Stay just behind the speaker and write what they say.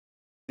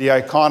the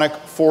iconic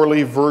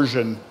four-leaf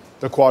version,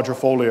 the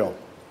Quadrifoglio.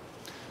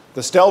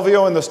 The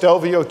Stelvio and the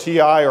Stelvio TI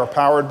are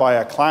powered by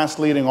a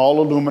class-leading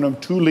all-aluminum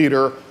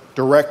 2-liter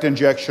direct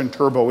injection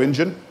turbo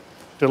engine,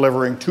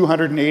 delivering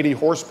 280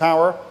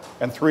 horsepower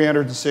and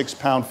 306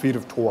 pound-feet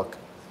of torque,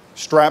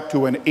 strapped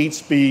to an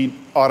 8-speed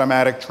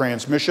automatic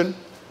transmission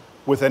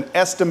with an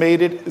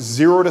estimated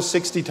 0 to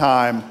 60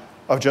 time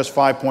of just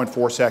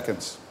 5.4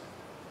 seconds.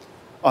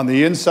 On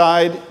the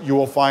inside, you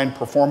will find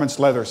performance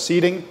leather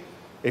seating,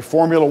 a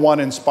Formula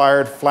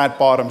One-inspired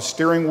flat-bottom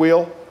steering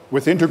wheel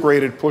with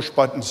integrated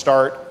push-button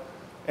start,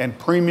 and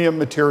premium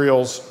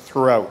materials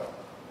throughout.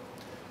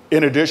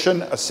 In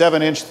addition, a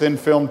 7-inch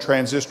thin-film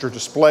transistor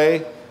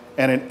display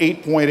and an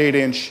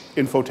 8.8-inch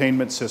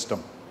infotainment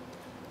system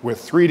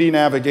with 3D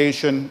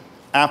navigation,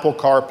 Apple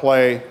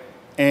CarPlay,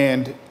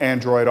 and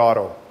Android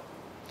Auto.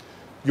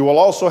 You will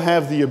also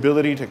have the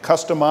ability to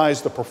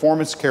customize the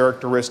performance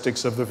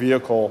characteristics of the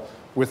vehicle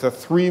with a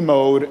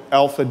 3-mode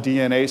Alfa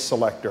DNA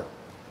selector.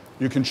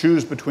 You can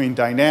choose between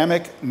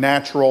dynamic,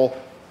 natural,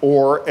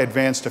 or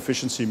advanced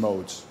efficiency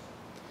modes.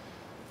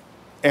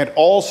 And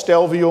all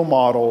Stelvio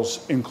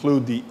models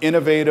include the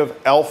innovative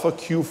Alfa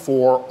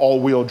Q4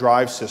 all-wheel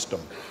drive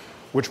system,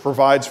 which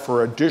provides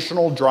for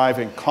additional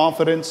driving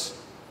confidence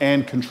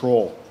and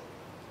control.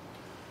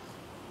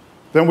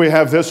 Then we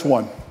have this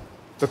one,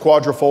 the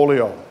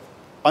Quadrifoglio.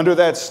 Under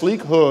that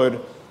sleek hood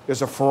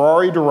is a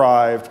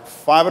Ferrari-derived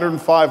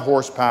 505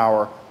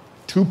 horsepower,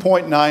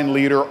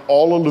 2.9-liter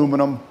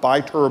all-aluminum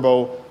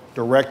bi-turbo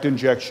direct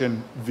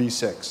injection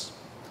V6,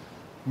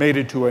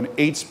 mated to an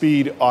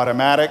 8-speed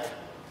automatic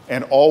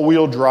and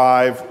all-wheel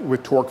drive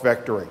with torque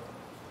vectoring,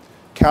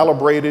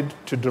 calibrated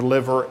to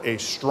deliver a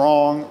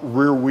strong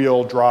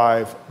rear-wheel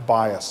drive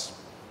bias.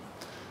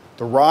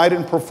 The ride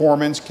and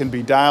performance can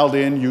be dialed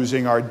in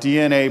using our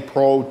DNA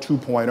Pro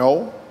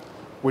 2.0,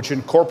 which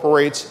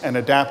incorporates an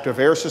adaptive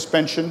air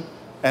suspension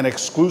and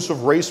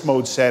exclusive race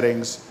mode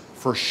settings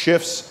for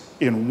shifts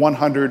in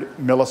 100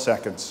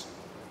 milliseconds.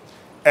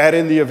 Add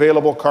in the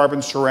available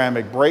carbon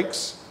ceramic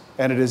brakes,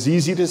 and it is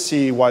easy to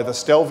see why the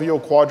Stelvio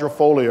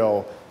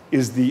Quadrifoglio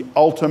is the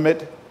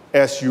ultimate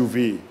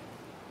SUV,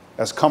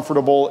 as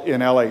comfortable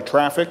in LA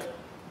traffic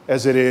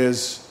as it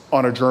is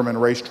on a German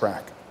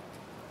racetrack.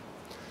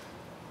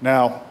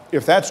 Now,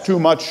 if that's too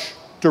much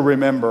to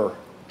remember,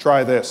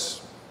 try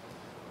this.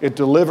 It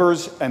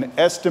delivers an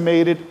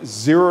estimated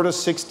 0 to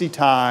 60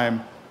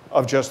 time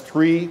of just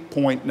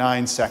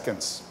 3.9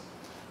 seconds,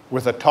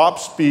 with a top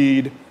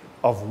speed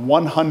of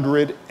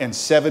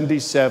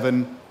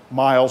 177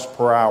 miles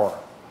per hour.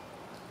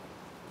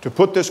 To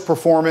put this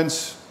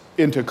performance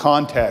into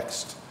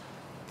context,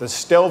 the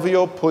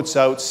Stelvio puts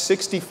out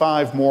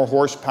 65 more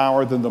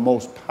horsepower than the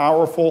most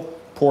powerful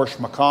Porsche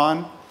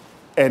Macan,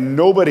 and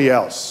nobody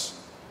else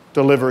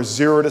delivers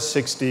 0 to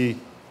 60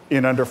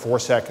 in under 4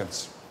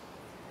 seconds.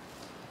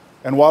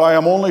 And while I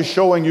am only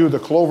showing you the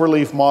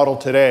Cloverleaf model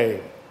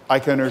today, I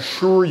can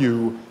assure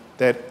you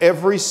that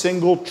every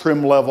single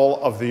trim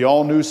level of the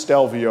all-new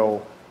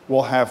Stelvio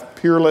will have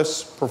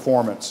peerless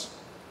performance.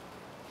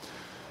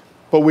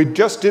 But we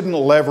just didn't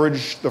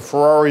leverage the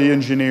Ferrari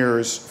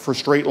engineers for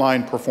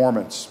straight-line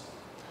performance.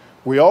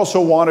 We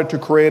also wanted to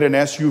create an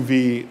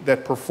SUV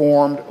that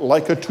performed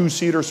like a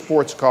 2-seater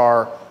sports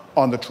car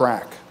on the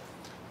track.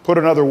 Put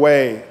another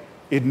way,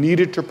 it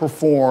needed to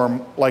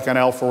perform like an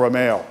Alfa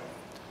Romeo.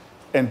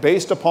 And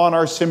based upon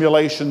our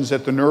simulations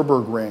at the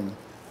Nürburgring,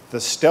 the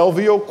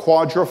Stelvio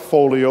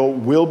Quadrifoglio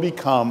will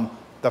become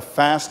the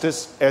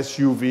fastest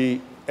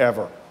SUV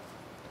ever.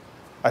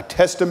 A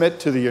testament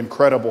to the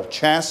incredible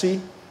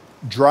chassis,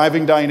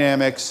 driving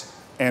dynamics,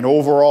 and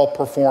overall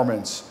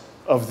performance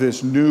of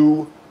this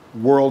new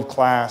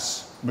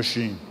world-class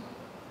machine.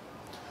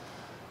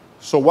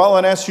 So while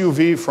an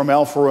SUV from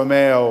Alfa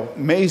Romeo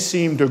may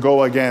seem to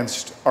go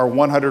against our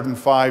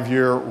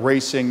 105-year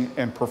racing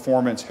and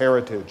performance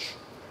heritage,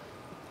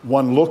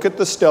 one look at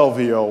the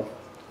Stelvio,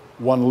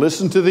 one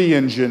listen to the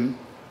engine,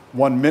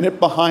 1 minute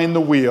behind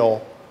the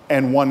wheel,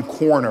 and 1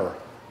 corner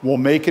will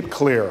make it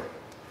clear.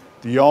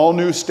 The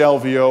all-new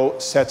Stelvio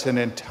sets an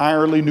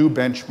entirely new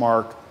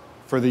benchmark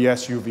for the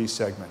SUV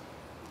segment.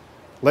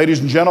 Ladies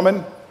and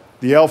gentlemen,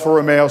 the Alfa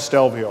Romeo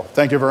Stelvio.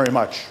 Thank you very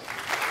much.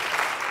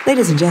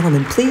 Ladies and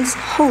gentlemen, please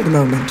hold a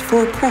moment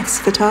for press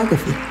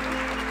photography.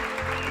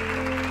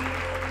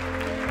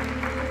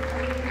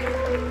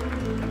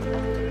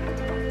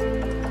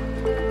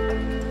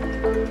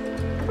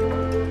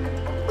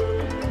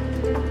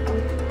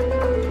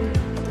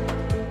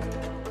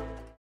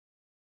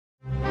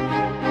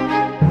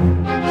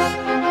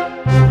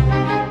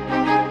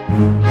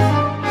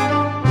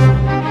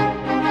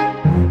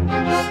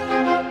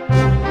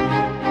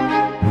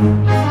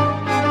 Thank you.